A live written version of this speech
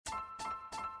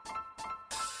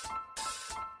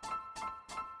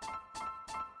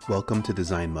Welcome to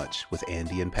Design Much with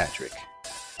Andy and Patrick.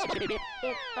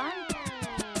 It's fun.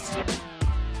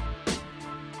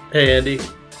 Hey, Andy.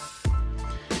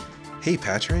 Hey,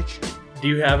 Patrick. Do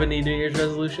you have any New Year's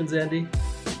resolutions, Andy?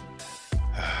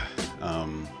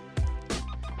 I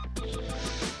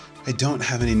don't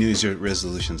have any New Year's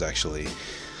resolutions, actually.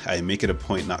 I make it a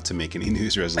point not to make any New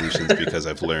Year's resolutions because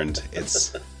I've learned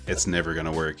it's never going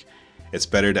to work. It's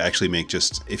better to actually make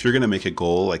if you're going to make a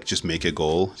goal, like just make a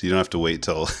goal. You don't have to wait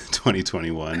till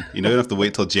 2021. You don't have to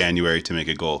wait till January to make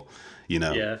a goal,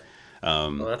 Yeah.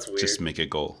 Well, that's weird. Just make a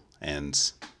goal.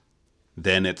 And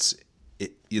then it's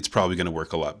probably going to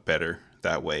work a lot better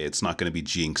that way. It's not going to be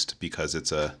jinxed because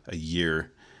it's a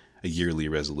yearly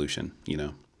resolution,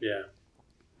 Yeah.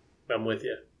 I'm with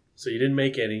you. So you didn't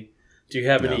make any. Do you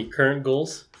have any current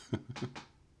goals?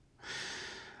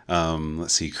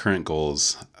 Let's see, current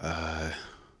goals.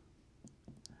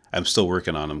 I'm still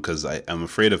working on them because I'm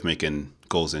afraid of making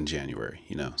goals in January,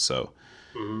 so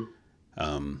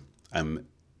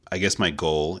I guess my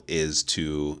goal is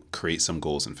to create some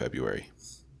goals in February.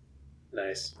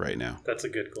 Nice. Right now. That's a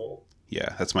good goal.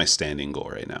 Yeah, that's my standing goal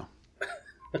right now.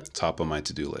 Top of my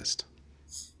to-do list.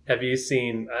 Have you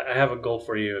seen, I have a goal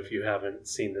for you if you haven't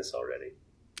seen this already.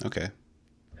 Okay.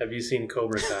 Have you seen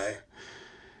Cobra Kai?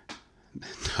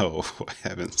 No, I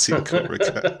haven't seen Cobra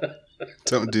Kai.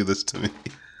 Don't do this to me.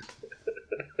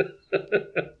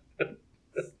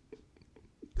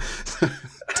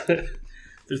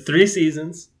 There's 3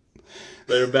 seasons.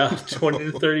 They're about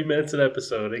 20 to 30 minutes an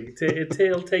episode.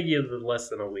 It'll take you less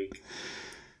than a week.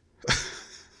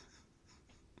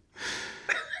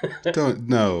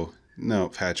 No,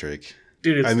 Patrick.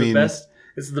 Dude,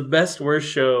 it's the best worst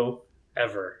show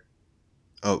ever.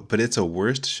 Oh, but it's a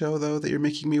worst show though that you're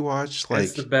making me watch.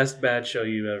 It's the best bad show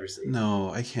you've ever seen.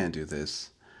 No, I can't do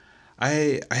this.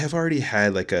 I have already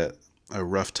had like a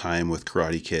rough time with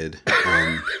Karate Kid.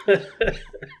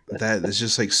 That is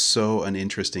just like so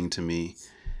uninteresting to me.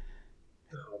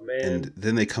 Oh man! And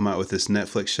then they come out with this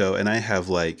Netflix show, and I have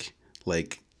like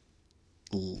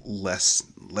less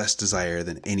desire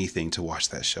than anything to watch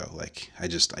that show. Like I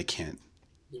can't.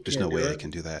 There's no way I can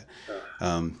do that.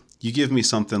 You give me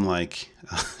something like,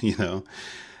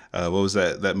 what was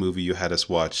that movie you had us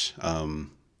watch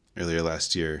earlier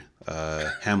last year,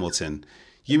 Hamilton.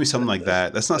 You give me something like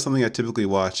that. That's not something I typically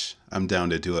watch. I'm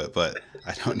down to do it, but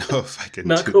I don't know if I can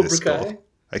not do Cobra this Kai? goal.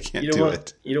 I can't do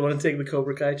it. You don't want to take the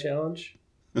Cobra Kai challenge?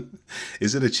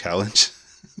 Is it a challenge?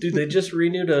 Dude, they just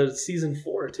renewed a season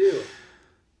 4 too.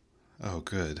 Oh,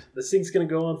 good. This thing's gonna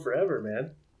go on forever,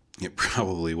 man. It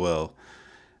probably will.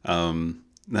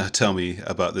 Now tell me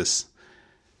about the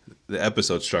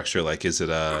episode structure. Like, is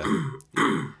it I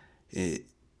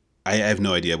have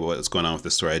no idea what's going on with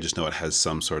the story. I just know it has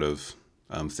some sort of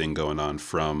thing going on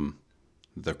from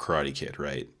the Karate Kid,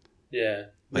 right? Yeah.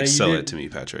 Like, sell it to me,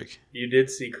 Patrick. You did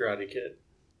see Karate Kid.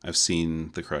 I've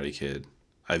seen the Karate Kid.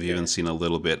 I've even seen a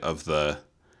little bit of the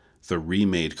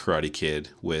remade Karate Kid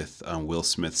with Will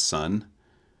Smith's son.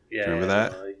 Yeah. Remember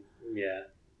that? Yeah.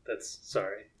 That's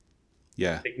sorry.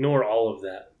 Yeah. Ignore all of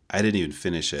that. I didn't even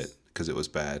finish it because it was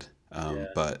bad.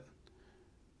 But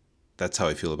that's how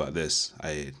I feel about this.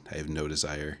 I have no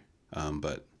desire.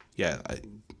 But yeah,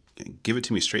 give it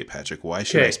to me straight, Patrick. Why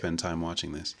should I spend time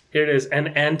watching this? Here it is,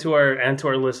 and to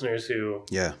our listeners who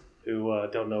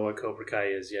don't know what Cobra Kai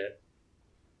is yet.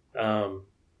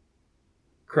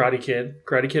 Karate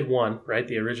Kid 1, right?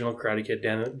 The original Karate Kid,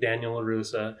 Daniel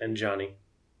LaRusso and Johnny.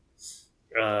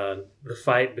 The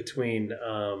fight between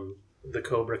the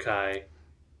Cobra Kai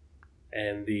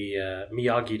and the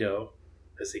Miyagi-Do,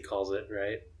 as he calls it,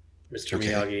 right? Mr. Okay.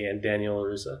 Miyagi and Daniel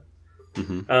LaRusso.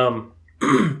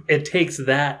 Mm-hmm. It takes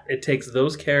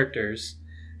those characters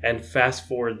and fast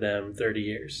forward them 30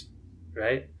 years,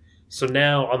 right? So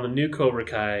now on the new Cobra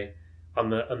Kai,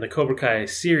 on the Cobra Kai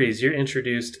series, you're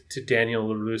introduced to Daniel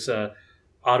LaRusso,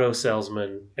 auto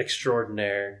salesman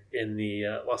extraordinaire in the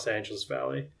Los Angeles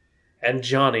Valley. And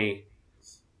Johnny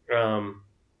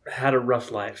had a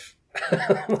rough life.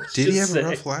 Did he have a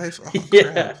rough life? Oh,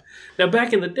 yeah. Crap. Now,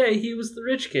 back in the day, he was the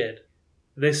rich kid.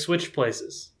 They switched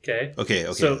places, okay? Okay.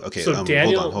 So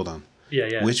Daniel, hold on.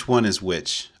 Yeah. Which one is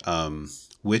which?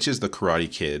 Which is the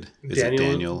Karate Kid? Is it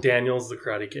Daniel? Daniel's the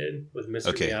Karate Kid with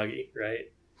Mr. Miyagi,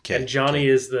 right? Okay. And Johnny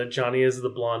is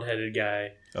the blonde-headed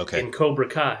guy in Cobra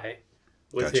Kai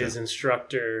with his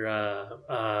instructor.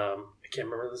 I can't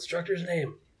remember the instructor's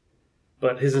name,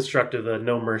 but his instructor, the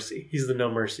No Mercy. He's the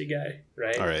No Mercy guy,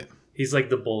 right? All right. He's like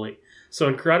the bully. So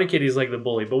in Karate Kid, he's like the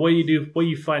bully. But what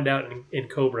you find out in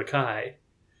Cobra Kai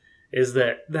is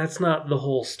that that's not the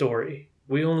whole story.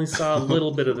 We only saw a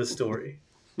little bit of the story.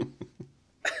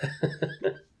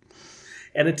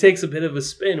 And it takes a bit of a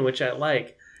spin, which I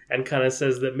like, and kind of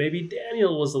says that maybe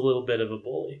Daniel was a little bit of a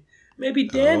bully. Maybe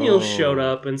Daniel showed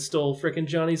up and stole frickin'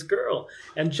 Johnny's girl,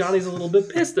 and Johnny's a little bit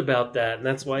pissed about that, and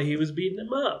that's why he was beating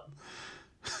him up.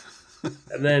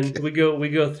 And then we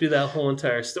go through that whole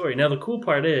entire story. Now the cool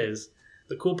part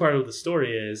of the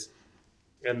story is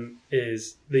you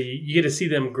get to see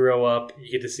them grow up.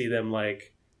 You get to see them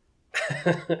like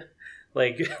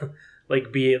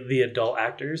be the adult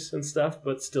actors and stuff,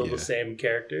 but still the same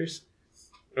characters.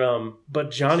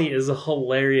 But Johnny is a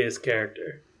hilarious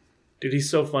character. Dude, he's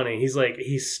so funny.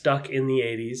 He's stuck in the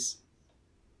 80s.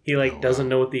 He doesn't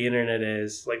know what the internet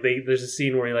is. There's a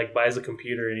scene where he buys a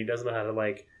computer and he doesn't know how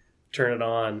to turn it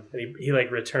on, and he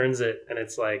returns it, and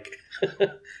it's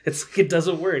it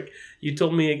doesn't work. You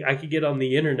told me I could get on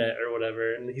the internet or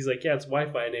whatever, and he's like, yeah, it's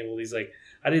Wi-Fi enabled. He's like,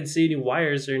 I didn't see any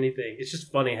wires or anything. It's just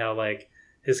funny how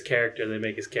his character, they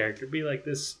make his character be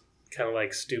this kind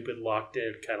of stupid, locked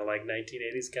in kind of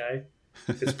 1980s guy.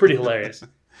 It's pretty hilarious.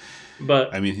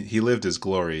 But I mean, he lived his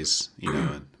glories,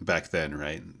 back then,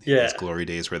 right? Yeah, his glory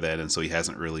days were then, and so he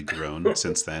hasn't really grown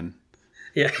since then.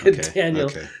 Yeah, okay. Daniel,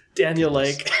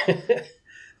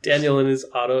 Daniel in his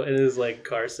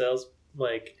car sales,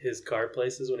 his car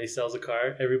places, when he sells a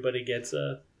car, everybody gets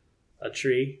a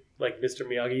tree. Mr.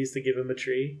 Miyagi used to give him a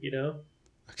tree, Okay,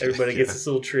 everybody gets this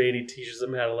little tree, and he teaches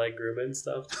them how to groom it and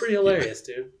stuff. It's pretty hilarious,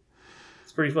 dude.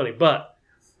 It's pretty funny, but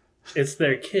it's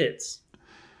their kids.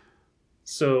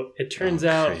 So it turns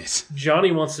out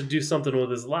Johnny wants to do something with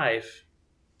his life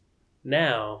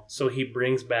now, so he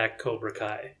brings back Cobra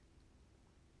Kai.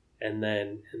 And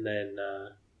then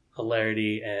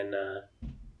hilarity and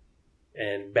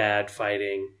bad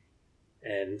fighting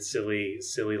and silly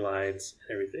lines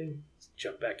and everything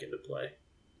jump back into play.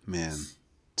 Man,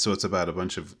 so it's about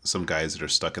some guys that are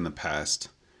stuck in the past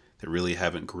that really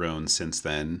haven't grown since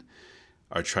then,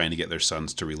 are trying to get their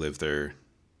sons to relive their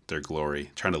glory,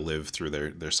 trying to live through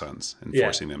their sons and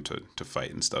forcing them to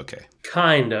fight and stuff. Okay,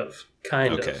 kind of.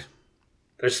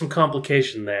 There's some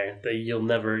complication there that you'll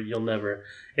never.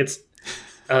 It's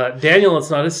Daniel. It's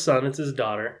not his son. It's his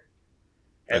daughter.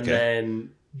 And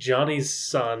then Johnny's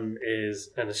son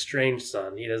is an estranged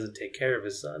son. He doesn't take care of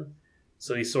his son,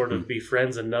 so he sort of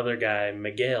befriends another guy,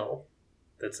 Miguel,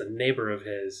 that's a neighbor of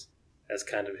his, as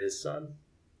kind of his son.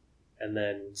 And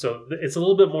then so it's a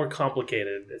little bit more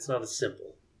complicated. It's not as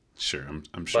simple. Sure,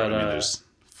 I'm sure. But, there's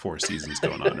 4 seasons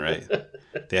going on, right?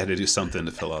 They had to do something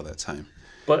to fill all that time.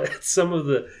 But it's some of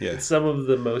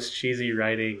the most cheesy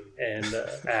writing and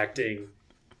acting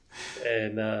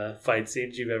and fight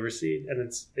scenes you've ever seen, and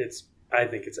it's I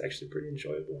think it's actually pretty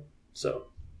enjoyable. So,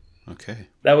 okay,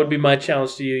 that would be my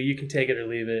challenge to you. You can take it or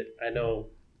leave it. I know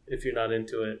if you're not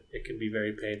into it, it can be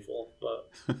very painful,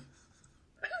 but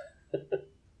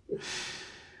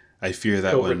I fear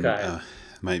that one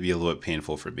might be a little bit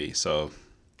painful for me. So,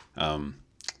 I'm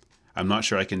not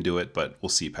sure I can do it, but we'll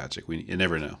see, Patrick. You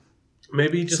never know.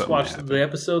 Maybe just watch the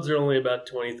episodes are only about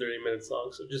 20, 30 minutes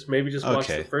long. So maybe watch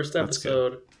the first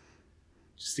episode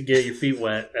just to get your feet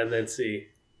wet and then see.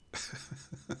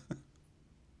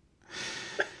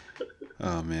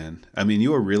 Oh, man. I mean,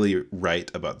 you were really right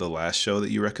about the last show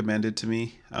that you recommended to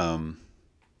me. The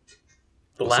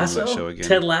Lasso? Show again?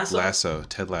 Ted Lasso?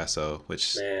 Ted Lasso,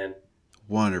 which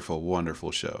wonderful,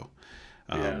 wonderful show.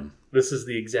 This is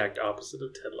the exact opposite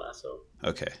of Ted Lasso.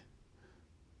 Okay.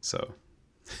 So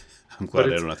I'm glad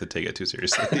I don't have to take it too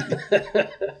seriously.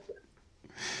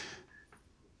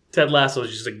 Ted Lasso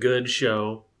is just a good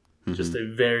show. Just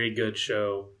a very good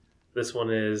show. This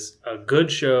one is a good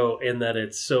show in that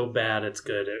it's so bad it's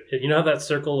good. You know how that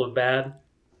circle of bad?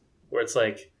 Where it's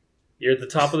you're at the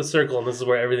top of the circle and this is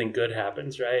where everything good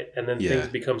happens, right? And then things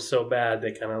become so bad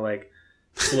they kind of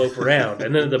slope around.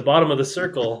 And then at the bottom of the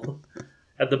circle,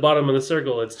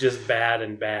 it's just bad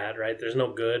and bad, right? There's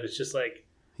no good. It's just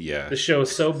the show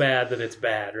is so bad that it's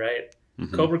bad, right?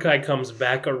 Mm-hmm. Cobra Kai comes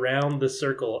back around the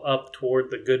circle up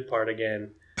toward the good part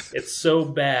again. It's so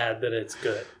bad that it's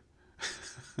good.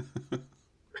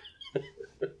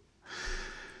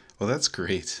 Well, that's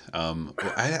great.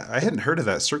 I hadn't heard of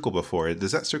that circle before.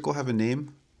 Does that circle have a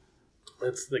name?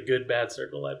 It's the good bad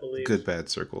circle, I believe. Good bad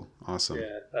circle. Awesome.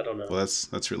 Yeah, I don't know. Well,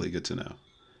 that's really good to know.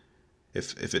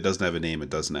 If it doesn't have a name, it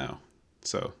does now.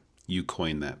 So you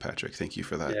coined that, Patrick. Thank you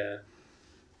for that. Yeah.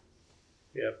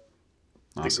 Yep.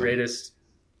 Awesome. The greatest.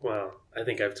 Well, I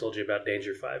think I've told you about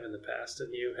Danger 5 in the past,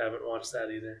 and you haven't watched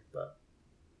that either. But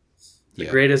the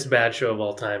greatest bad show of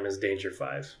all time is Danger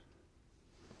 5.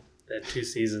 That 2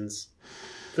 seasons.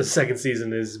 The second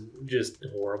season is just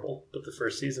horrible, but the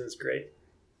first season is great.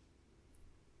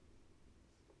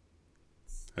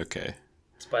 Okay.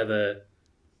 It's by the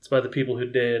It's by the people who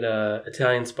did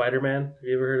Italian Spider-Man. Have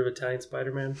you ever heard of Italian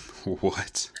Spider-Man?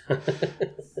 What?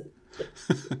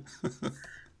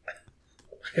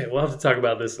 Okay, we'll have to talk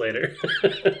about this later.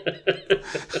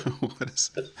 What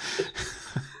is it?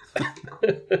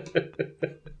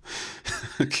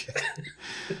 Okay.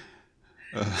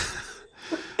 All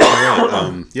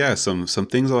right. Yeah, some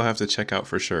things I'll have to check out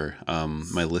for sure.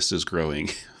 My list is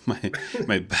growing.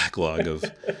 my backlog of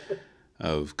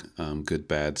good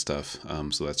bad stuff.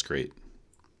 So that's great.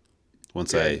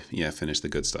 Once I finish the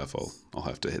good stuff, I'll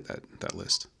have to hit that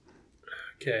list.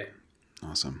 Okay.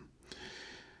 Awesome.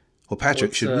 Well,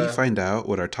 Patrick, should we find out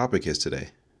what our topic is today?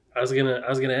 I was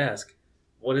gonna ask,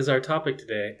 what is our topic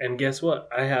today? And guess what?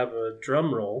 I have a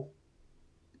drum roll.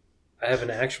 I have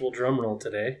an actual drum roll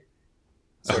today.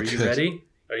 So are you ready?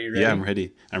 Are you ready? Yeah, I'm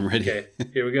ready. Okay,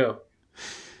 here we go.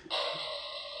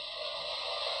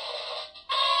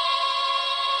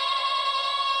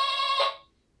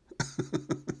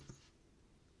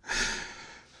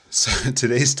 So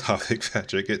today's topic,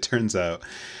 Patrick, it turns out,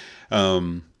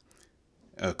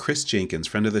 Chris Jenkins,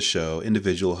 friend of the show,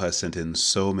 individual has sent in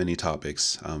so many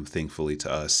topics, thankfully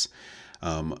to us,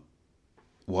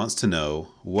 wants to know,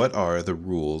 what are the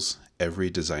rules every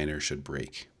designer should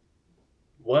break?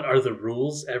 What are the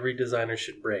rules every designer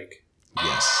should break?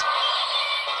 Yes.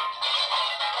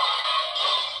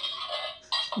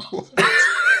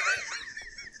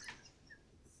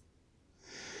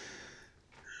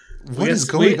 What is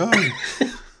going on?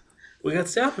 We got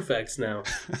sound effects now.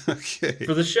 Okay.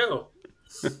 For the show.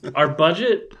 Our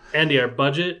budget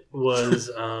was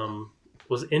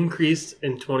increased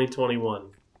in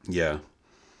 2021. Yeah.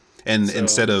 And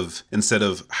so, instead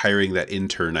of hiring that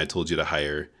intern I told you to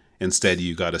hire, instead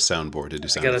you got a soundboard to do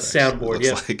sound effects. I got a soundboard,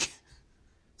 yeah. Like.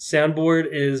 Soundboard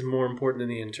is more important than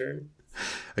the intern.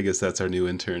 I guess that's our new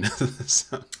intern. Yep, this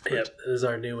is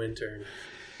our new intern.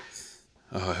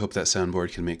 Oh, I hope that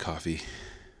soundboard can make coffee.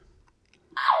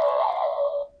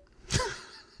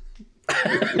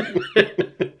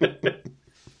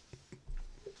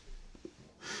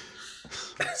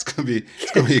 It's gonna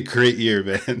be a great year,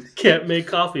 man. Can't make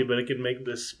coffee, but it can make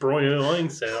this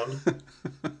sproing sound.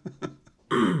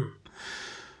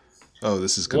 Oh,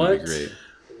 this is gonna be great.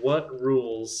 What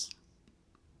rules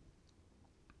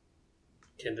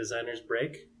can designers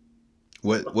break?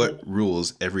 What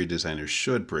rules every designer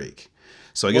should break?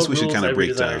 So I guess we should kind of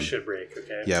break down. Should break,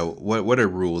 okay. Yeah, what are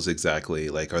rules exactly?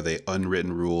 Like, are they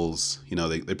unwritten rules? You know,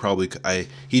 they probably.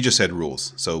 He just said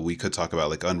rules, so we could talk about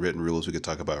like unwritten rules. We could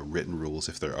talk about written rules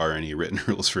if there are any written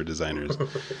rules for designers,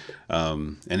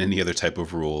 and any other type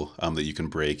of rule that you can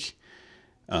break.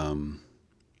 I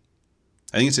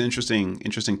think it's an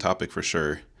interesting topic for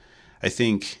sure. I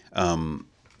think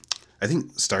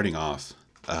starting off,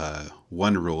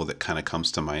 one rule that kind of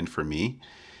comes to mind for me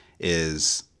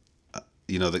is.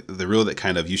 The rule that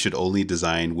kind of you should only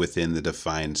design within the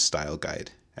defined style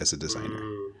guide as a designer.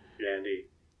 Andy.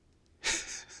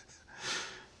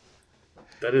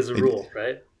 That is a rule,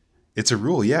 right? It's a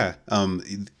rule, yeah.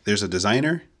 There's a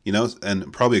designer,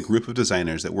 and probably a group of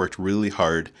designers that worked really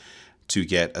hard to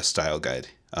get a style guide,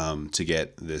 to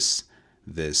get this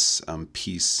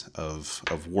piece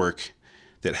of work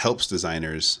that helps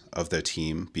designers of their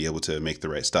team be able to make the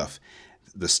right stuff.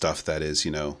 The stuff that is,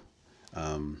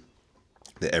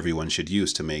 that everyone should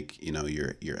use to make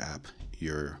your app,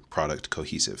 your product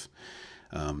cohesive,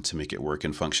 to make it work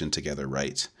and function together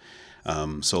right.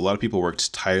 So a lot of people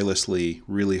worked tirelessly,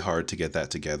 really hard to get that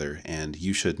together, and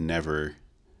you should never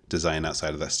design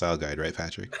outside of that style guide, right,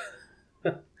 Patrick?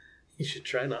 You should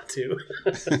try not to.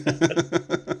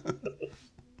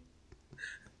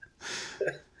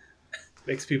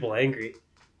 Makes people angry.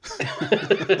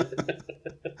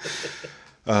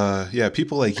 Yeah,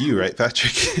 people like you, right,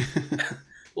 Patrick?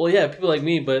 Well, yeah, people like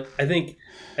me, but I think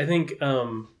that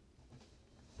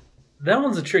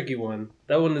one's a tricky one.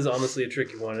 That one is honestly a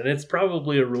tricky one, and it's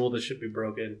probably a rule that should be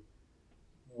broken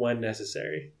when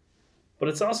necessary. But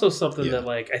it's also something that,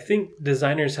 like, I think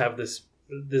designers have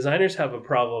a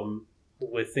problem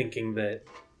with thinking that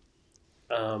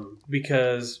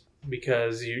because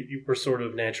we're sort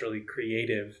of naturally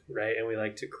creative, right? And we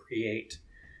like to create,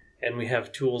 and we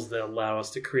have tools that allow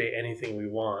us to create anything we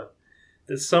want.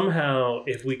 That somehow,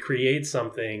 if we create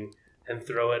something and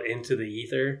throw it into the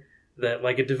ether, that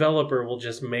like a developer will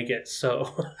just make it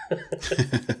so.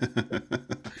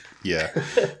 Yeah.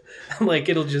 Like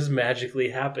it'll just magically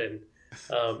happen.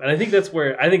 And I think that's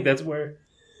where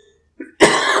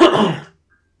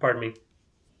pardon me.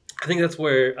 I think that's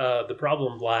where the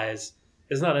problem lies.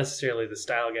 Is not necessarily the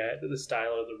style guide, the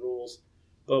style or the rules,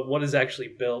 but what is actually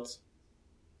built.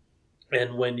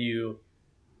 And when you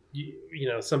you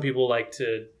know, some people like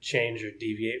to change or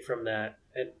deviate from that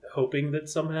and hoping that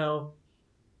somehow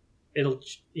it'll,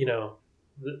 you know,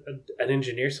 an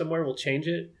engineer somewhere will change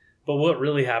it. But what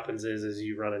really happens is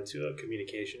you run into a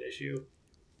communication issue.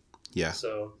 Yeah.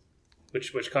 So,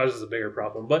 which causes a bigger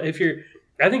problem. But I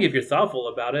think if you're thoughtful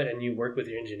about it and you work with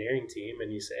your engineering team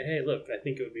and you say, hey, look, I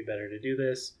think it would be better to do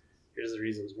this. Here's the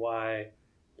reasons why.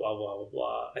 Blah blah blah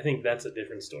blah. I think that's a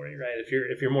different story, right? If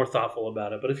you're more thoughtful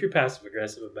about it, but if you're passive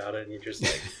aggressive about it and you're just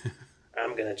like,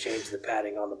 I'm gonna change the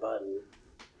padding on the button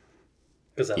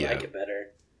because I like it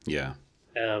better. Yeah.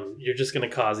 You're just gonna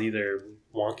cause either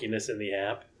wonkiness in the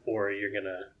app or you're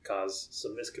gonna cause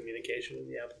some miscommunication in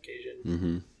the application.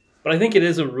 Mm-hmm. But I think it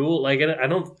is a rule. Like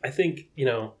I think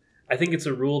it's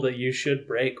a rule that you should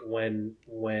break when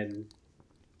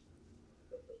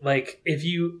like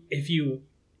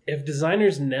if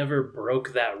designers never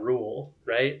broke that rule,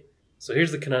 right? So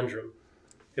here's the conundrum.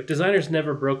 If designers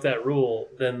never broke that rule,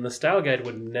 then the style guide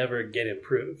would never get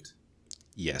improved.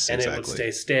 Yes, and exactly. It would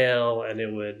stay stale and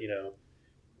it would, you know.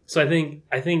 So I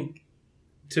think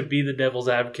to be the devil's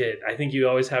advocate, I think you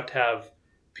always have to have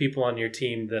people on your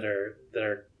team that are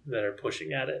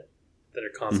pushing at it, that are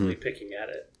constantly picking at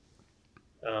it.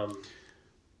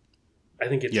 I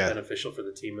think it's beneficial for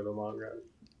the team in the long run.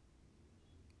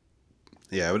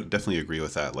 Yeah, I would definitely agree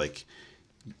with that. Like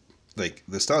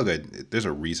the style guide, there's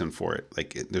a reason for it.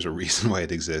 There's a reason why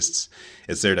it exists.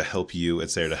 It's there to help you.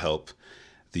 It's there to help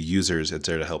the users. It's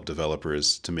there to help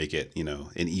developers to make it, you know,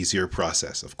 an easier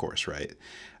process, of course, right?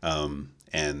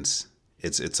 And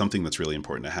it's something that's really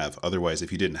important to have. Otherwise,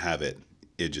 if you didn't have it,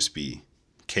 it'd just be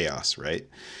chaos, right?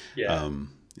 Yeah.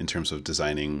 In terms of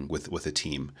designing with a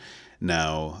team.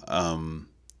 Now,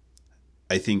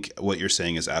 I think what you're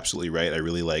saying is absolutely right. I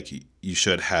really like you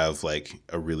should have like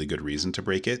a really good reason to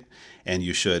break it, and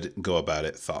you should go about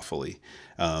it thoughtfully.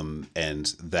 And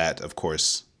that, of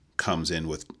course, comes in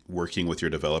with working with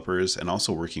your developers and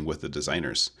also working with the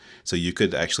designers. So you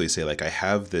could actually say, like, I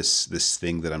have this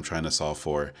thing that I'm trying to solve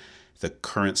for. The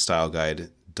current style guide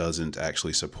doesn't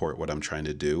actually support what I'm trying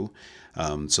to do.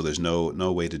 So there's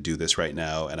no way to do this right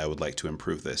now, and I would like to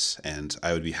improve this. And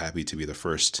I would be happy to be the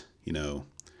first,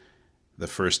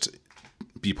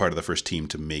 be part of the first team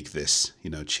to make this,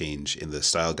 change in the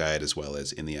style guide as well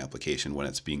as in the application when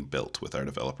it's being built with our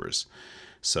developers.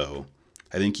 So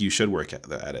I think you should work at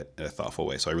it in a thoughtful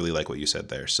way. So I really like what you said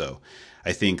there. So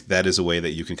I think that is a way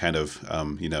that you can kind of,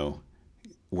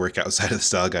 work outside of the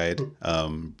style guide,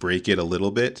 break it a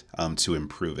little bit to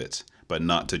improve it, but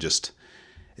not to just,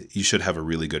 you should have a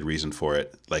really good reason for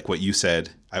it. Like what you said,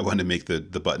 I want to make the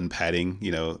button padding,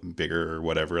 bigger or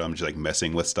whatever. I'm just like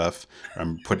messing with stuff.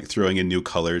 I'm throwing in new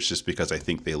colors just because I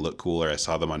think they look cool or I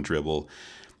saw them on Dribbble.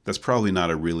 That's probably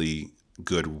not a really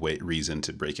good reason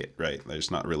to break it, right? There's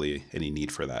not really any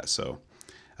need for that. So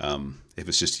if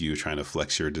it's just you trying to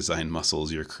flex your design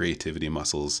muscles, your creativity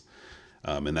muscles,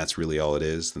 and that's really all it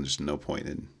is, then there's no point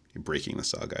in breaking the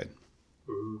style guide.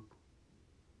 Mm-hmm.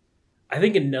 I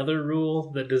think another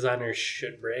rule that designers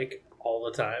should break all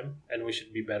the time, and we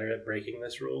should be better at breaking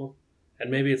this rule, and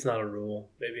maybe it's not a rule,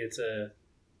 maybe it's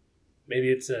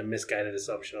a misguided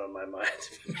assumption on my mind.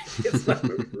 Maybe it's not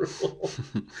a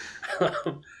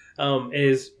rule.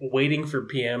 Is waiting for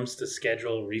PMs to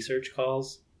schedule research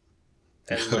calls.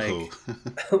 And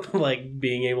like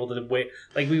being able to wait,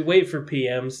 like we wait for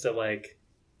PMs to like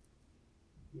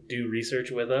do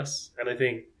research with us, and I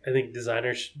think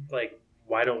designers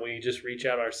why don't we just reach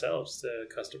out ourselves to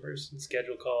customers and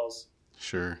schedule calls?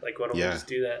 Sure. Like why don't we just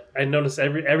do that? I notice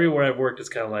everywhere I've worked, it's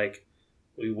kind of like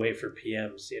we wait for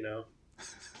PMs,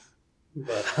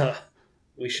 but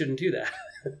we shouldn't do that.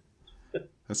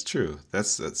 That's true.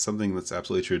 That's something that's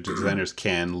absolutely true. Designers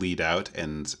can lead out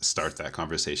and start that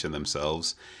conversation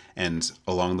themselves. And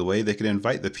along the way, they can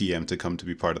invite the PM to come to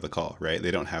be part of the call, right?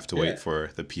 They don't have to wait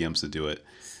for the PMs to do it.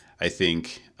 I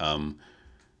think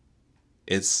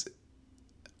it's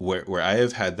where I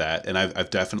have had that, and I've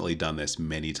definitely done this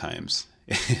many times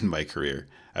in my career.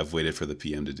 I've waited for the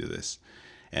PM to do this.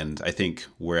 And I think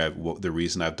the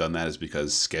reason I've done that is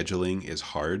because scheduling is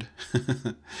hard.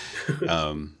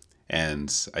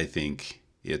 And I think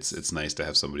it's nice to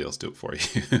have somebody else do it for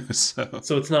you.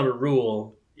 So it's not a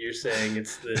rule. You're saying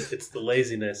it's the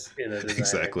laziness in a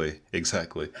designer.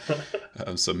 Exactly.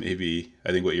 So maybe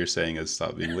I think what you're saying is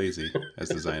stop being lazy as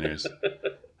designers.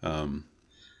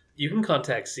 You can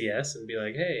contact CS and be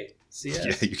like, "Hey,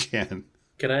 CS." Yeah, you can.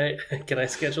 Can I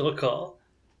schedule a call?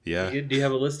 Yeah. Do you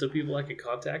have a list of people I could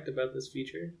contact about this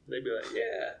feature? And they'd be like,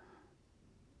 "Yeah."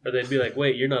 Or they'd be like,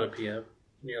 "Wait, you're not a PM."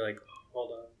 And you're like, "Oh,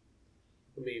 hold on.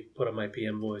 Let me put on my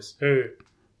PM voice." Hey.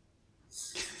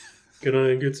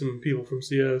 Gonna get some people from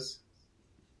CS.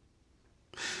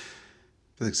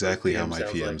 That's exactly how PM my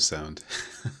sounds PMs like. sound.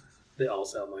 They all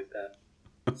sound like that.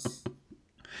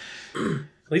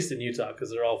 At least in Utah, because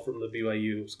they're all from the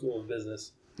BYU School of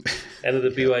Business. And at the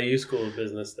BYU School of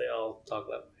Business, they all talk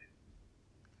that way.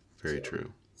 Very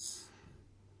true.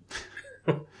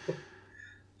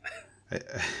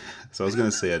 So I was going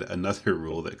to say another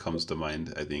rule that comes to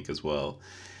mind, I think, as well,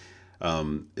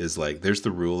 is like there's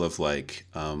the rule of like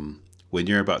when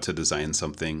you're about to design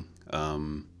something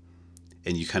and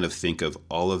you kind of think of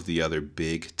all of the other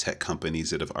big tech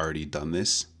companies that have already done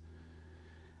this.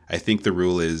 I think the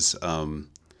rule is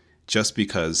just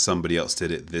because somebody else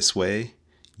did it this way,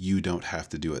 you don't have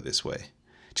to do it this way.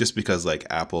 Just because like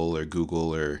Apple or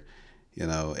Google or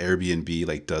Airbnb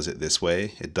like does it this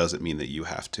way, it doesn't mean that you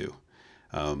have to.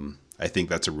 I think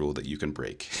that's a rule that you can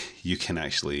break. You can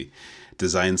actually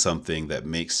design something that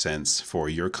makes sense for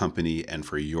your company and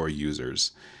for your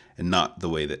users, and not the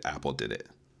way that Apple did it.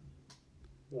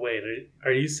 Wait,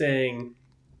 are you saying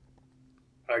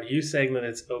that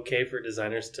it's okay for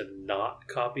designers to not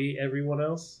copy everyone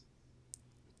else?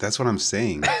 That's what I'm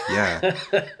saying. Yeah.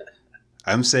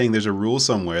 I'm saying there's a rule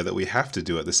somewhere that we have to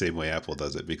do it the same way Apple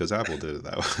does it because Apple did it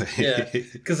that way. Yeah,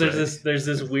 because there's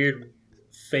this weird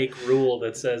fake rule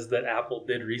that says that Apple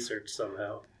did research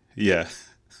somehow. Yeah.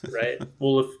 Right.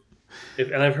 Well,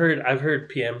 if and I've heard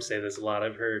PM say this a lot.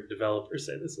 I've heard developers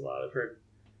say this a lot. I've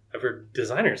heard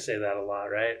designers say that a lot.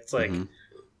 Right. It's like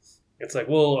it's like,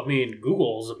 well, I mean,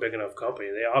 Google's a big enough company.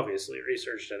 They obviously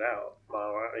researched it out.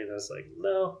 It's like,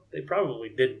 no, they probably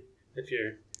didn't. If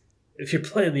you're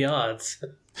playing the odds,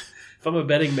 if I'm a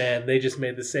betting man, they just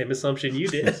made the same assumption you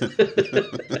did.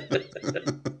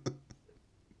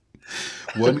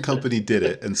 One company did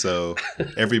it, and so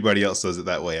everybody else does it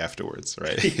that way afterwards,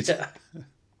 right? Yeah.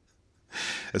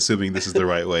 Assuming this is the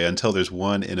right way until there's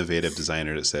one innovative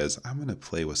designer that says, I'm going to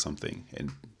play with something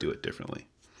and do it differently.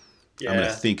 Yeah. I'm going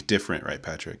to think different, right,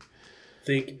 Patrick?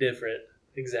 Think different.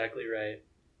 Exactly right.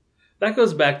 That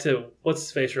goes back to what's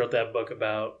his face wrote that book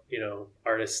about,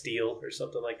 artists steal or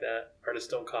something like that. Artists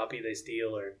don't copy, they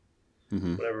steal, or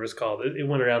whatever it's called. It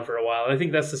went around for a while. I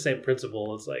think that's the same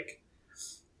principle. It's like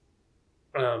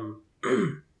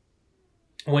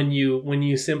when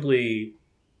you simply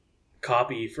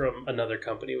copy from another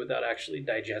company without actually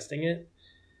digesting it,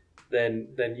 then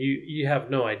you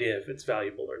have no idea if it's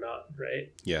valuable or not,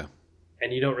 right? Yeah.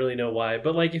 And you don't really know why.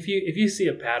 But like if you see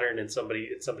a pattern in somebody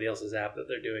else's app that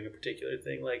they're doing a particular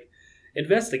thing, like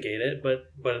investigate it,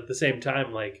 but at the same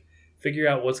time, like figure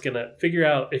out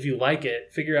if you like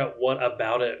it, figure out what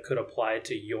about it could apply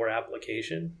to your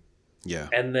application. Yeah.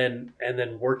 And then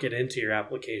work it into your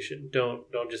application.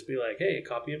 Don't just be like, hey,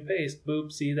 copy and paste,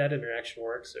 boop, see that interaction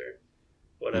works or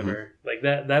whatever. Like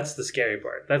that's the scary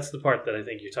part. That's the part that I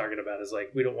think you're talking about is like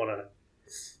we don't want to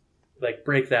like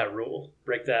break that rule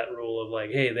of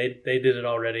like, hey, they did it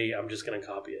already, I'm just going to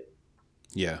copy it.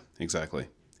 Yeah, exactly.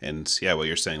 And yeah, what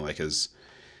you're saying like is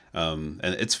and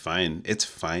it's fine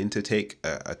to take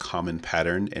a common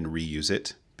pattern and reuse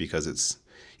it because it's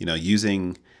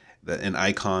using an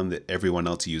icon that everyone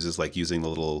else uses, like using the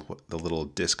little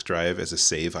disk drive as a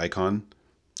save icon.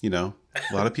 A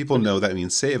lot of people know that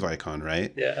means save icon,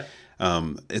 right? Yeah.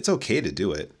 It's okay to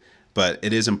do it. But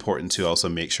it is important to also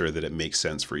make sure that it makes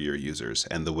sense for your users.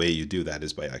 And the way you do that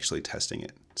is by actually testing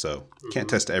it. So you can't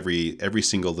test every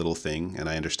single little thing. And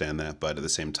I understand that. But at the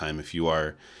same time, if you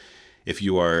are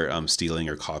stealing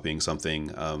or copying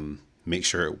something, make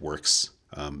sure it works.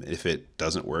 If it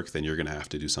doesn't work, then you're going to have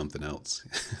to do something else.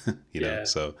 you know,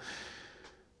 so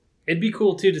it'd be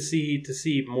cool too to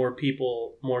see more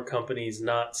people, more companies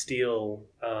not steal,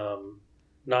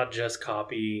 not just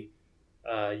copy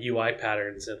UI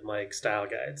patterns and like style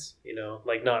guides,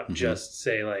 like not just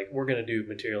say like we're going to do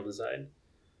material design,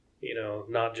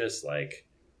 not just like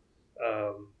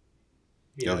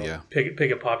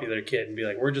pick a popular kit and be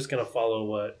like we're just going to follow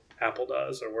what Apple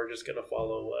does or we're just going to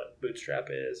follow what Bootstrap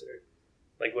is or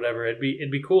like whatever. It'd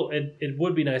be cool. It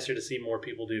would be nicer to see more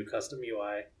people do custom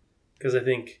UI because I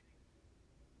think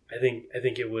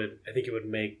it would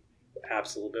make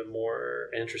apps a little bit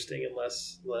more interesting and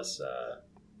less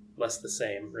the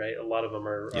same, right? A lot of them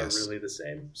are really the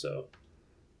same. So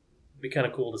it'd be kind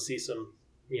of cool to see some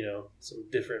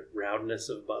different roundness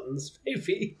of buttons,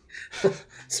 maybe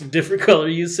some different color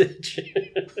usage,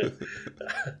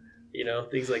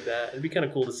 things like that. It'd be kind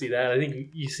of cool to see that. I think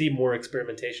you see more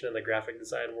experimentation in the graphic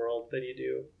design world than you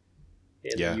do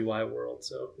in the UI world.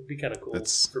 So it'd be kind of cool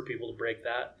for people to break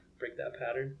that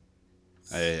pattern.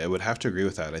 I would have to agree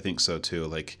with that. I think so too.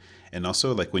 Like, and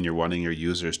also like when you're wanting your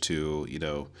users to,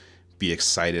 be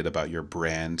excited about your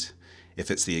brand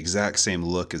if it's the exact same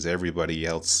look as everybody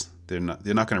else, they're not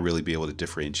going to really be able to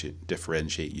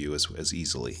differentiate you as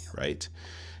easily, right?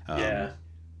 Yeah.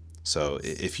 So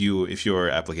if your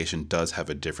application does have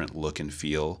a different look and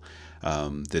feel,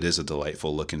 that is a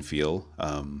delightful look and feel,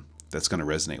 that's going to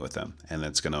resonate with them, and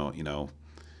that's going to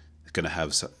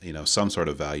have some sort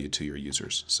of value to your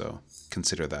users. So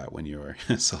consider that when you're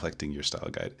selecting your style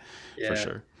guide, for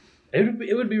sure.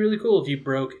 It would be really cool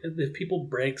if people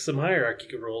break some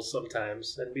hierarchy rules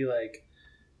sometimes and be like,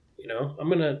 I'm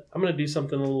gonna do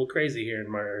something a little crazy here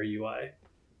in my UI.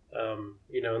 In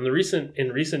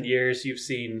recent years, you've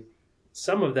seen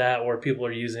some of that where people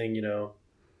are using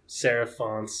serif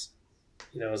fonts,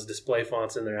 as display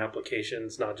fonts in their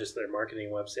applications, not just their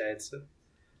marketing websites.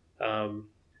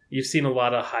 You've seen a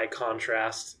lot of high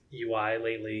contrast UI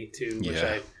lately too,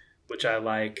 which I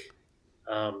like.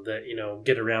 That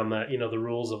get around that the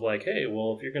rules of like, hey,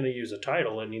 well, if you're going to use a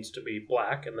title, it needs to be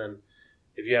black, and then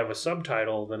if you have a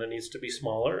subtitle, then it needs to be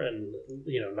smaller and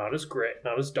not as gray,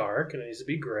 not as dark, and it needs to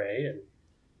be gray. And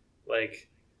like,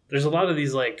 there's a lot of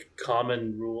these like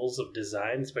common rules of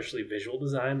design, especially visual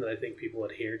design, that I think people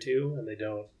adhere to, and they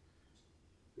don't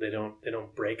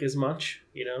break as much,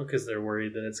 because they're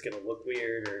worried that it's going to look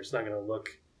weird or it's not going to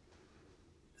look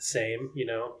the same,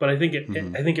 But I think it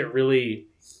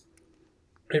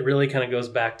really kind of goes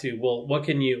back to, well, what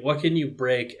can you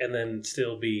break and then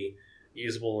still be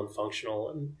usable and functional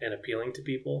and appealing to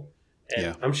people?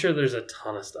 And I'm sure there's a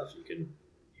ton of stuff you can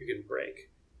break,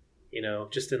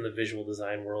 just in the visual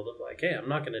design world of like, hey, I'm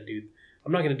not going to do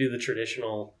the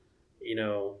traditional,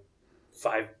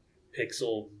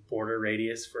 5-pixel border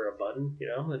radius for a button.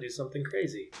 I'm going to do something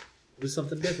crazy, do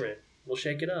something different. We'll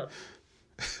shake it up.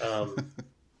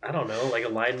 I don't know, like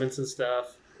alignments and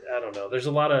stuff. I don't know. There's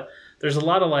a lot of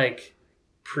like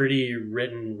pretty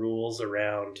written rules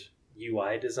around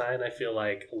UI design. I feel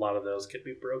like a lot of those could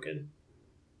be broken.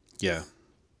 Yeah.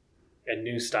 And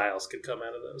new styles could come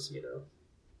out of those,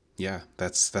 Yeah,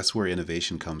 that's where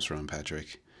innovation comes from,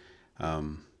 Patrick.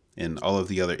 And all of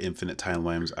the other infinite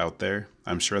timelines out there,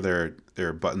 I'm sure there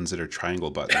are buttons that are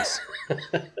triangle buttons.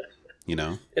 In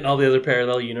all the other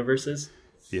parallel universes.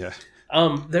 Yeah.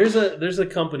 There's a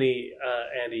company,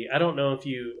 Andy. I don't know if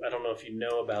you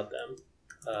know about them,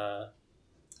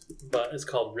 but it's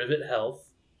called Rivet Health.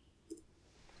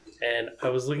 And I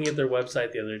was looking at their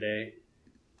website the other day,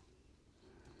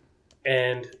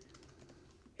 and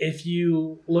if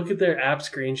you look at their app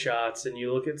screenshots and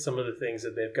you look at some of the things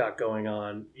that they've got going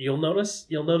on, you'll notice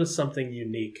something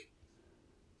unique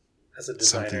as a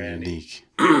designer. Something Andy. unique.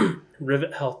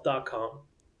 RivetHealth.com.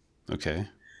 Okay.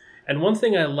 And one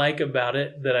thing I like about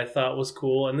it that I thought was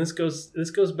cool, and this goes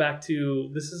back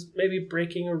to, this is maybe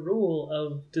breaking a rule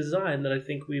of design that I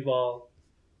think we've all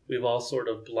sort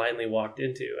of blindly walked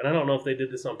into. And I don't know if they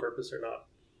did this on purpose or not.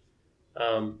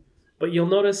 But you'll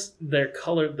notice the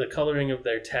coloring of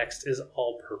their text is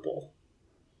all purple.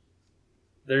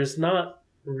 There's not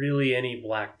really any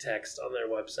black text on their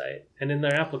website. And in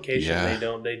their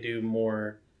application, they do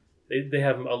more, they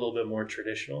have a little bit more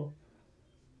traditional.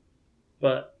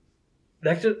 But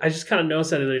I just kind of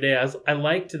noticed that the other day. I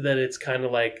liked that it's kind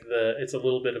of like it's a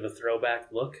little bit of a throwback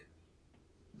look,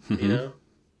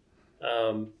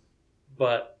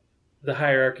 but the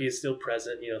hierarchy is still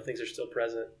present. Things are still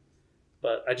present,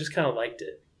 but I just kind of liked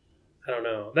it. I don't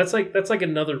know. That's like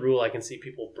another rule I can see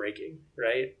people breaking.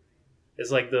 Right?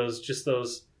 It's like those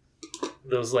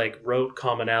like rote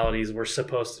commonalities we're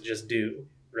supposed to just do.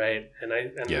 Right? And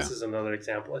this is another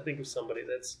example. I think of somebody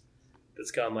that's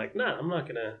gone like, nah, I'm not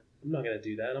gonna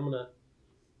do that.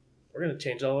 We're gonna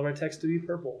change all of our text to be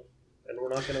purple, and we're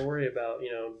not gonna worry about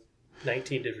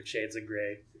 19 different shades of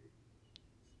gray.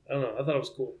 I don't know. I thought it was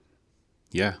cool.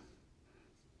 Yeah,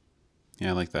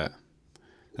 I like that.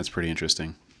 That's pretty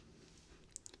interesting.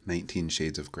 19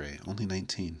 shades of gray. Only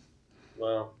 19.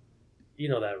 Well, you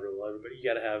know that rule. Everybody, you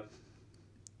gotta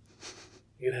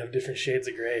have different shades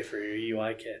of gray for your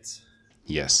UI kits.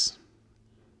 Yes.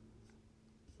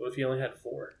 What if you only had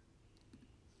 4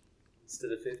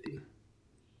 instead of 50?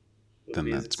 Then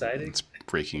that's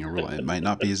breaking a rule. It might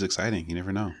not be as exciting. You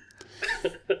never know.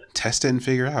 Test it and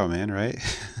figure it out, man, right?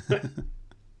 You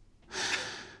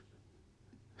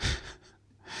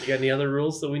got any other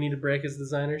rules that we need to break as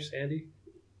designers, Andy?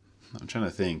 I'm trying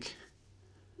to think.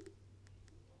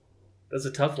 That's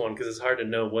a tough one because it's hard to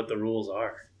know what the rules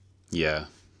are. Yeah.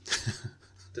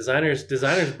 Designers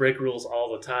break rules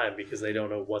all the time because they don't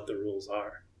know what the rules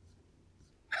are.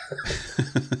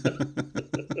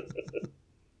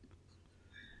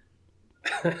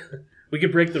 We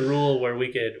could break the rule where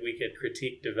we could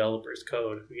critique developers'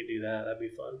 code. We could do that. That'd be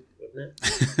fun, wouldn't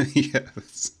it?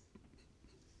 Yes.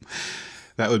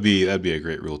 that'd be a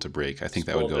great rule to break. I think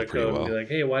that would go pretty well. And be like,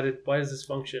 hey, why does this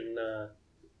function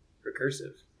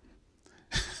recursive?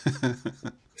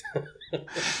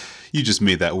 You just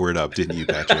made that word up, didn't you,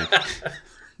 Patrick?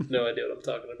 No idea what I'm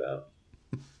talking about.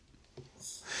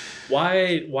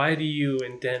 Why do you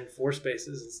indent 4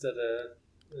 spaces instead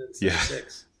of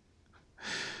 6?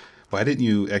 Why didn't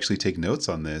you actually take notes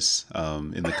on this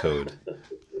in the code?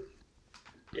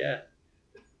 Yeah.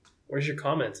 Where's your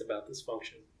comments about this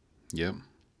function? Yep.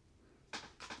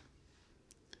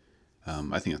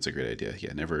 I think that's a great idea.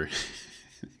 Yeah, never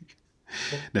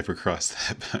cross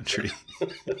that boundary.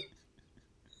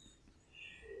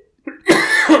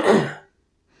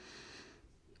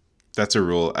 That's a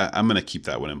rule. I'm going to keep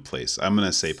that one in place. I'm going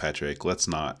to say, Patrick, let's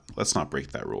not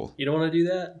break that rule. You don't want to do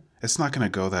that? It's not going to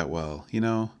go that well, you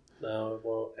know? No, it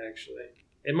won't, actually.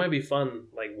 It might be fun,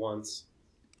 like, once.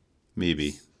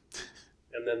 Maybe.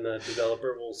 And then the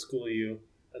developer will school you,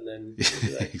 and then you'll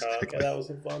be like, exactly. Okay, that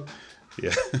wasn't fun.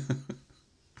 Yeah.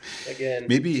 Again,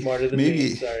 maybe, smarter than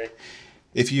me, sorry.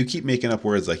 If you keep making up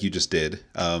words like you just did,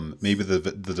 maybe the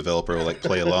developer will like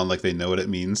play along like they know what it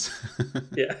means.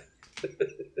 Yeah.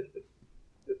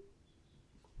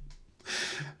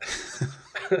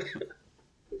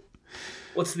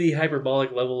 What's the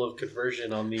hyperbolic level of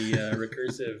conversion on the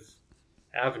recursive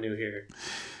avenue here?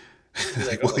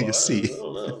 Like, well, you see. I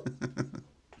don't know.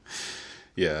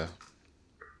 Yeah.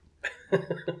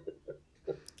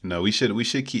 No, we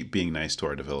should keep being nice to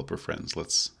our developer friends.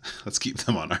 Let's keep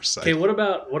them on our side. Okay, what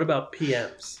about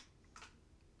PMs?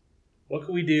 What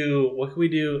can we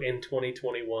do in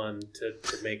 2021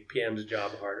 to make PM's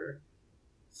job harder?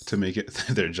 To make it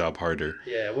their job harder.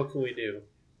 Yeah, what can we do?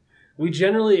 We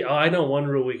generally I know one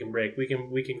rule we can break. We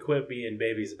can quit being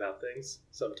babies about things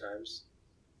sometimes.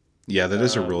 Yeah, that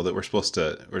is a rule that we're supposed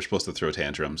to throw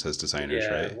tantrums as designers,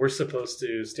 yeah, right? We're supposed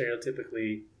to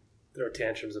stereotypically throw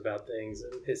tantrums about things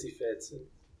and hissy fits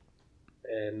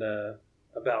and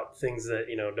about things that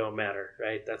don't matter,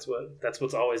 right? That's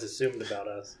what's always assumed about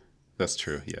us. That's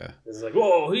true. Yeah. It's like,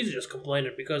 whoa, he's just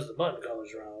complaining because the button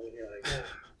color's wrong. And you're like, oh,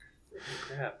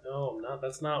 crap, no, I'm not.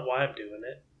 That's not why I'm doing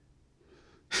it.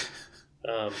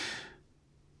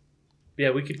 Yeah,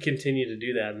 we could continue to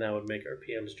do that, and that would make our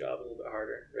PM's job a little bit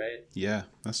harder, right? Yeah,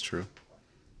 that's true.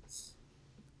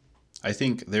 I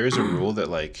think there is a rule that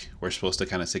like we're supposed to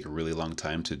kind of take a really long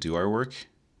time to do our work,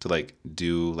 to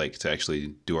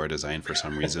actually do our design for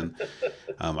some reason.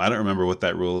 I don't remember what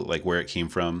that rule, like where it came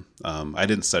from. I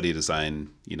didn't study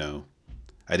design,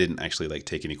 I didn't actually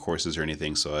take any courses or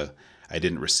anything, so I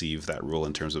didn't receive that rule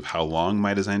in terms of how long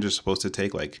my designs are supposed to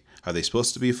take. Like, are they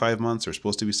supposed to be 5 months or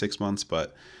supposed to be 6 months?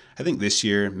 But I think this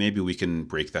year maybe we can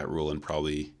break that rule and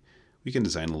probably we can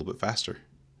design a little bit faster.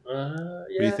 Yeah. What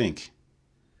do you think?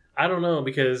 I don't know,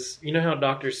 because you know how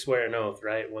doctors swear an oath,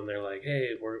 right? When they're like,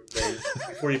 hey,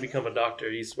 before you become a doctor,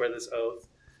 you swear this oath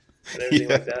and everything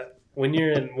like that. When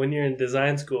you're in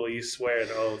design school, you swear an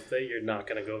oath that you're not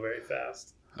going to go very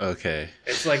fast. Okay.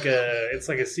 It's like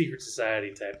a secret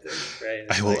society type thing, right?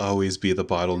 I will always be the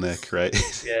bottleneck, right?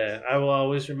 Yeah, I will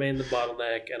always remain the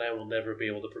bottleneck, and I will never be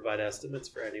able to provide estimates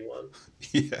for anyone.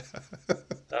 Yeah.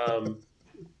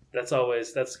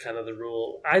 That's kind of the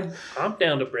rule. I'm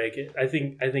down to break it. I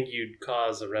think you'd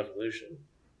cause a revolution.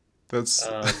 That's.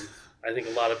 I think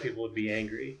a lot of people would be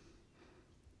angry.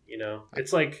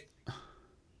 It's like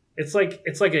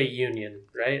a union,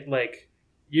 right? Like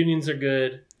unions are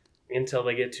good until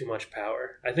they get too much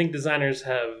power. I think designers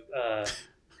have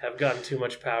gotten too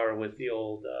much power with the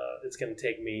old it's going to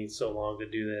take me so long to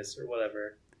do this or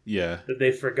whatever. Yeah. That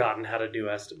they've forgotten how to do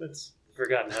estimates,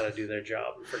 forgotten how to do their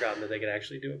job, and forgotten that they could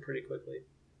actually do it pretty quickly.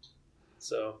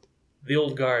 So the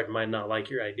old guard might not like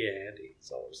your idea, Andy.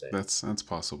 That's all I'm saying. That's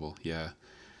possible. Yeah.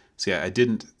 So yeah,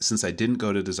 since I didn't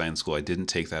go to design school, I didn't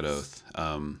take that oath.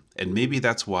 And maybe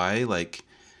that's why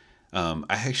I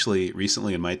actually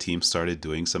recently in my team started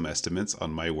doing some estimates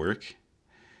on my work.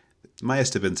 My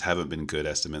estimates haven't been good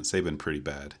estimates. They've been pretty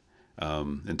bad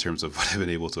in terms of what I've been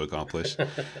able to accomplish.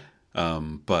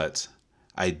 But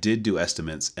I did do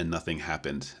estimates and nothing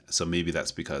happened. So maybe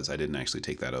that's because I didn't actually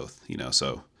take that oath,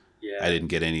 so yeah. I didn't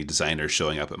get any designers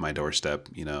showing up at my doorstep,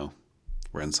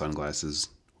 wearing sunglasses,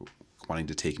 wanting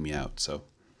to take me out. So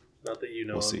not that we'll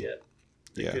them see. Yet.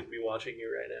 They could be watching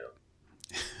you right now.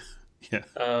 Yeah.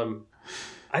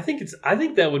 I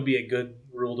think that would be a good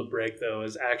rule to break, though,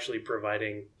 is actually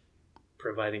providing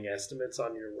estimates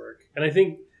on your work. And I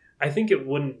think it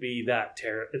wouldn't be that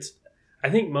terrible. I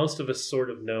think most of us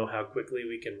sort of know how quickly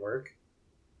we can work.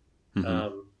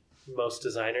 Mm-hmm. Most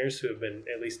designers who have been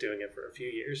at least doing it for a few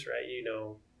years, right?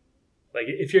 Like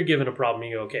if you're given a problem,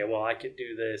 you go, okay, well, I could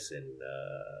do this in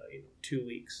 2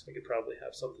 weeks. I could probably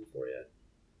have something for you.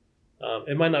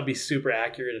 It might not be super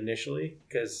accurate initially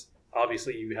because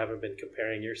obviously you haven't been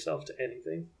comparing yourself to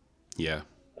anything. Yeah.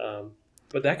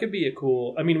 But that could be a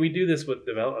cool. I mean, we do this with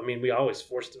we always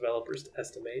force developers to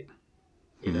estimate.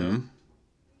 You know,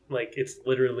 like it's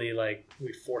literally like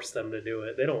we force them to do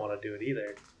it. They don't want to do it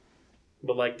either.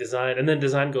 But like design, and then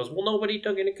design goes, well, nobody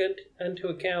took into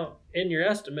account in your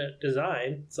estimate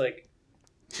design. It's like,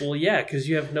 well, yeah, because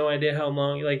you have no idea how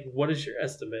long. Like, what is your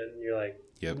estimate? And you're like,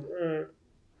 yep,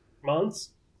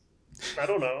 months. I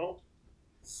don't know.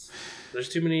 There's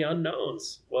too many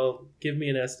unknowns. Well, give me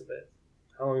an estimate.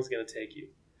 How long is it going to take you?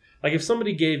 Like if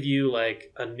somebody gave you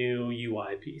like a new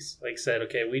UI piece, like said,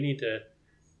 okay, we need to,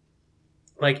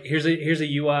 like here's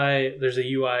a UI. There's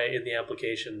a UI in the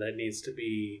application that needs to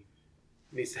be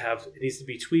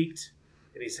tweaked.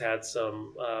 It needs to have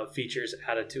some features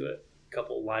added to it, a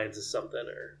couple lines of something,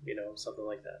 or something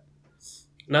like that.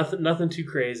 Nothing too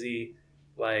crazy.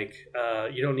 Like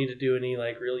you don't need to do any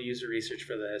like real user research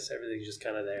for this. Everything's just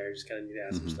kind of there. Just kind of need to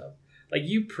add some stuff. Like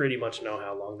you pretty much know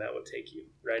how long that would take you,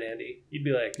 right, Andy? You'd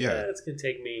be like, yeah, it's gonna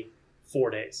take me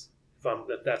 4 days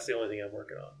if that's the only thing I'm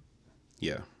working on.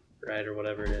 Yeah. Right, or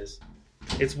whatever it is.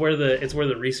 It's where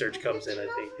the research comes in. I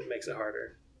think it makes it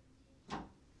harder.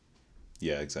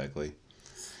 Yeah, exactly.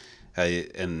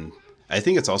 And I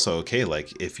think it's also okay,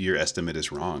 like if your estimate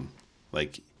is wrong,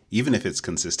 like even if it's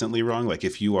consistently wrong, like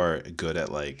if you're good at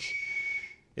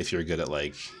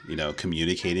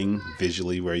communicating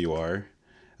visually where you are,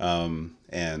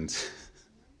 and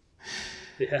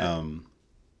yeah.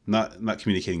 Not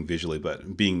communicating visually,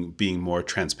 but being more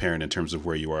transparent in terms of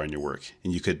where you are in your work.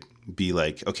 And you could be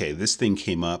like, okay, this thing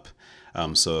came up,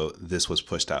 so this was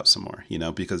pushed out some more,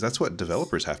 because that's what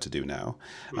developers have to do now.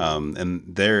 And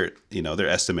their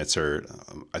estimates are,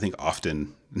 I think,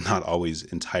 often not always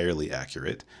entirely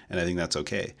accurate. And I think that's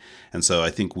okay. And so I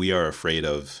think we are afraid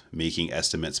of making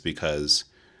estimates because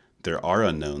there are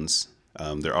unknowns.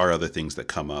 There are other things that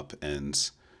come up. And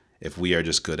if we are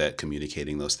just good at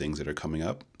communicating those things that are coming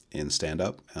up in stand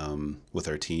up with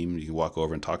our team, you can walk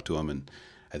over and talk to them, and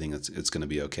I think it's going to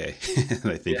be okay.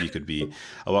 And I think you could be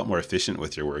a lot more efficient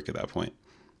with your work at that point.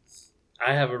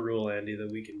 I have a rule, Andy, that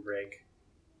we can break.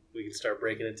 We can start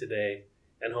breaking it today,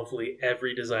 and hopefully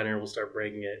every designer will start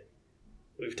breaking it.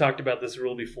 We've talked about this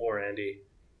rule before, Andy.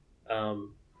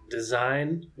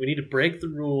 Design, we need to break the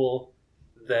rule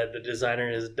that the designer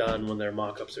is done when their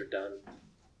mock-ups are done.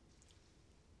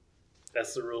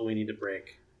 That's the rule we need to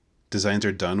break. Designs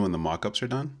are done when the mock-ups are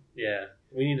done? Yeah,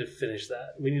 we need to finish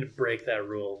that. We need to break that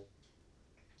rule.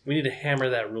 We need to hammer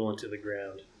that rule into the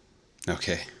ground.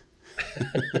 Okay.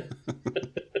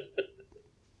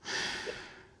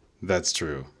 That's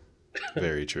true.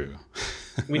 Very true.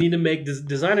 We need to make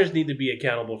designers need to be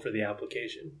accountable for the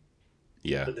application.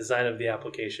 Yeah. The design of the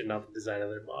application, not the design of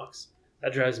their mocks.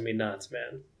 That drives me nuts,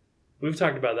 man. We've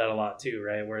talked about that a lot too,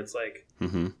 right? Where it's like,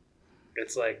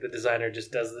 it's like the designer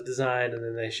just does the design and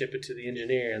then they ship it to the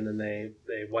engineer and then they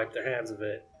wipe their hands of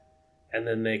it. And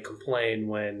then they complain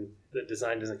when the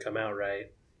design doesn't come out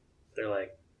right. They're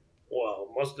like, well,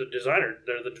 most of the designer,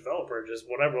 they're the developer, just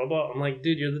whatever, blah, blah. I'm like,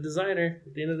 dude, you're the designer.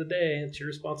 At the end of the day, it's your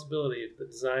responsibility.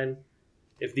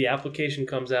 If the application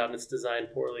comes out and it's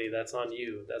designed poorly, that's on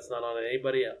you. That's not on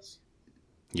anybody else.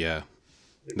 Yeah.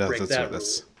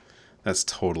 That's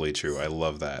totally true. I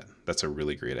love that. That's a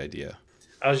really great idea.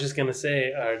 I was just gonna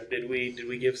say, did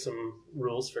we give some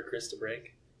rules for Chris to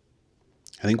break?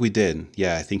 I think we did.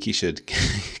 Yeah, I think he should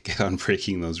get on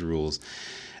breaking those rules,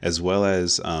 as well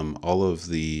as all of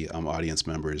the audience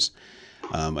members.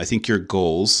 I think your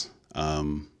goals,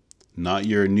 not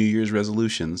your New Year's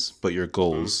resolutions, but your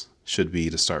goals should be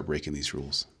to start breaking these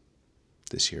rules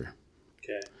this year.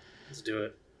 Okay, let's do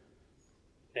it.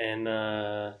 And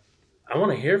I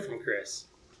want to hear from Chris.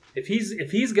 If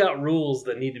he's got rules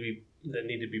that need to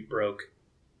be broke,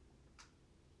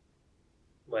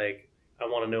 like I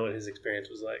want to know what his experience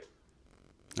was like.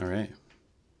 All right.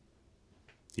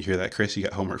 You hear that, Chris? You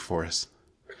got homework for us.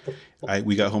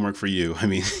 We got homework for you. I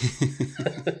mean,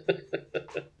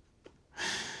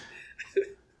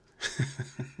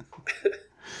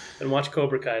 and watch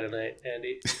Cobra Kai tonight,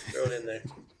 Andy. Throw it in there.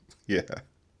 Yeah.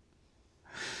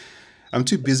 I'm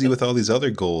too busy with all these other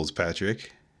goals,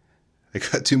 Patrick. I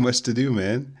got too much to do,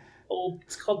 man. Oh,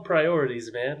 it's called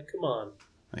priorities, man. Come on.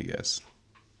 I guess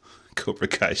Cobra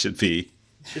Kai should be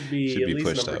at least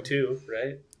pushed number up. 2,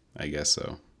 right? I guess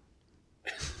so.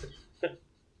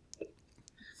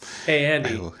 Hey,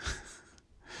 Andy.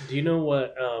 Do you know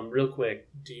what? Real quick,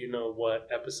 do you know what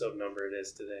episode number it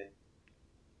is today?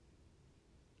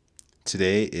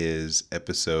 today is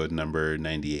episode number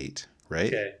 98, right?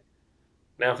 Okay.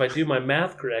 Now, if I do my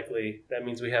math correctly, that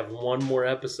means we have one more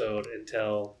episode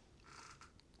until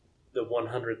the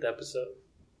 100th episode.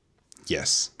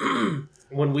 Yes.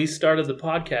 When we started the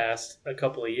podcast a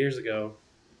couple of years ago,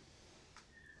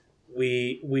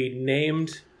 we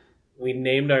named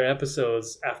our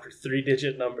episodes after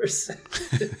 3-digit numbers.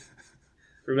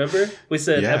 Remember? We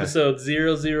said episode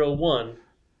 001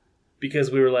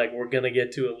 because we were like, we're going to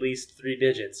get to at least 3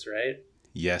 digits, right?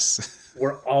 Yes.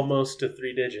 We're almost to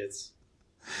 3 digits.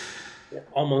 We're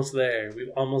almost there.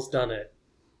 We've almost done it.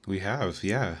 We have,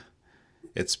 yeah.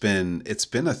 It's been a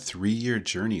 3-year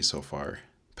journey so far,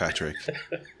 Patrick.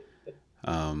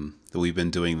 That we've been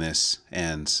doing this,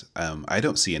 and I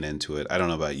don't see an end to it. I don't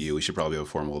know about you. We should probably have a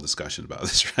formal discussion about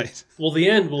this, right? Well, the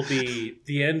end will be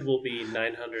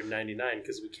 999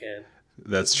 because we can't.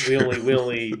 That's true. We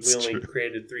only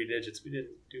created 3 digits. We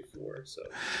didn't do 4. So.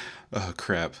 Oh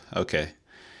crap. Okay.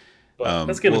 But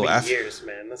that's gonna be years,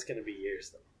 man. That's gonna be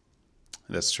years, though.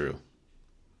 That's true.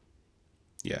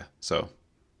 Yeah. So,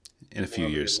 in a few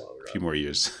more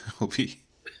years,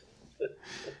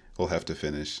 we'll have to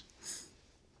finish.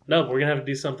 No, we're gonna have to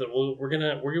do something. We'll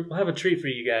have a treat for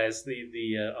you guys,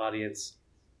 the audience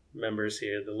members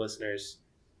here, the listeners,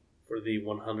 for the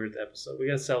 100th episode. We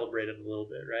gotta celebrate it a little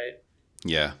bit, right?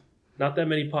 Yeah. Not that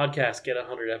many podcasts get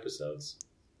 100 episodes.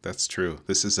 That's true.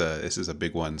 This is a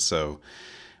big one, so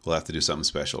we'll have to do something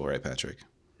special, right, Patrick?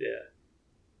 Yeah.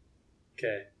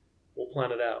 Okay. We'll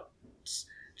plan it out.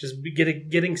 Just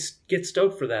get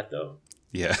stoked for that, though.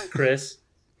 Yeah. Chris.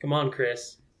 Come on,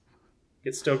 Chris.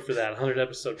 Get stoked for that. 100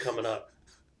 episode coming up.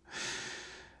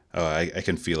 Oh, I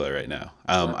can feel it right now.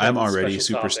 I'm already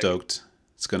super stoked.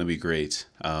 It's going to be great.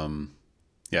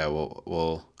 Yeah,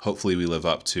 we'll hopefully we live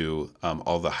up to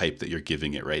all the hype that you're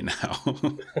giving it right now.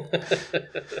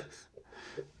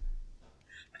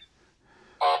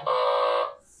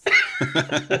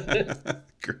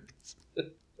 Great.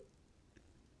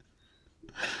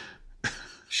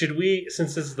 Should we,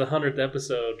 since this is the 100th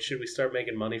episode, should we start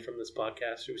making money from this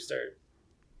podcast? Should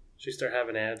we start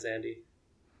having ads, Andy?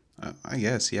 I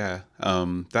guess, yeah.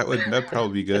 That'd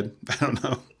probably be good. I don't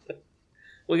know.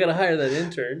 We got to hire that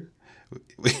intern.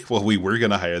 We were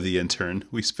going to hire the intern.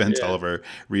 We spent all of our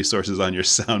resources on your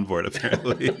soundboard,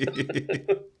 apparently.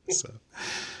 So.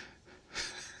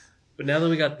 But now that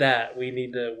we got that, we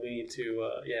need to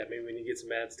maybe we need to get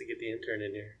some ads to get the intern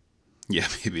in here. Yeah,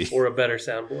 maybe. Or a better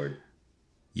soundboard.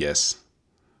 Yes.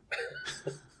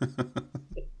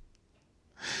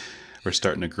 We're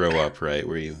starting to grow up, right?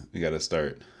 We got to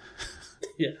start.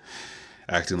 Yeah.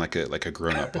 Acting like a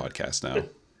grown-up podcast now.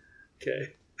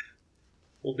 Okay.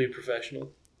 We'll be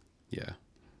professional. Yeah.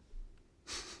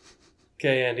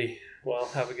 Okay, Andy. Well,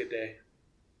 have a good day.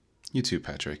 You too,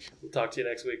 Patrick. We'll talk to you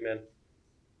next week, man.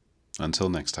 Until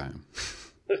next time.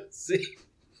 See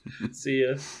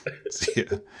ya. See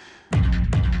ya.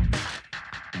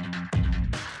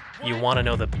 You want to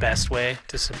know the best way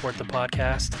to support the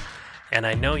podcast? And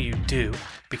I know you do,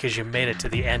 because you made it to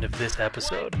the end of this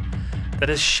episode. That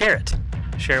is, share it.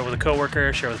 Share it with a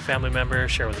coworker, share it with a family member,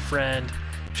 share it with a friend,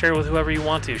 share it with whoever you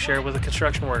want to, share it with a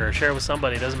construction worker, share it with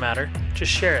somebody, doesn't matter.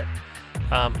 Just share it.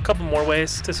 A couple more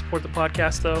ways to support the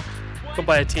podcast, though. Go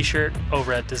buy a t-shirt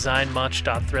over at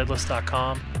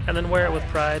designmuch.threadless.com and then wear it with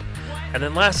pride. And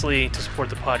then lastly, to support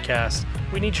the podcast,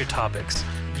 we need your topics.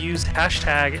 Use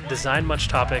hashtag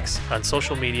DesignMuchTopics on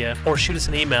social media, or shoot us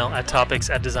an email at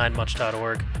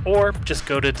topics@designmuch.org, or just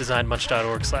go to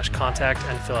designmuch.org/contact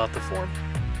and fill out the form.